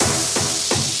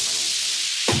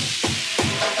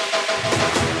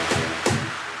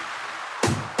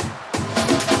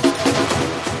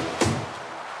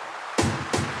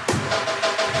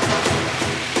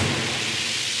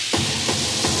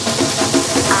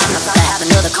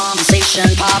to the conversation.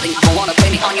 Probably don't wanna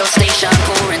play me on your station.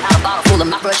 Pouring out a bottle full of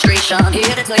my frustration.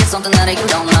 Here to tell you something that you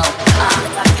don't know. I'm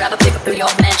the type to drive a paper through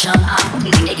your mansion. I'm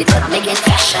completely naked, but I'm making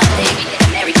fashion. Baby,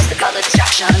 getting married just to cause a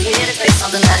distraction. Here to tell you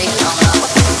something that you don't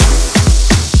know.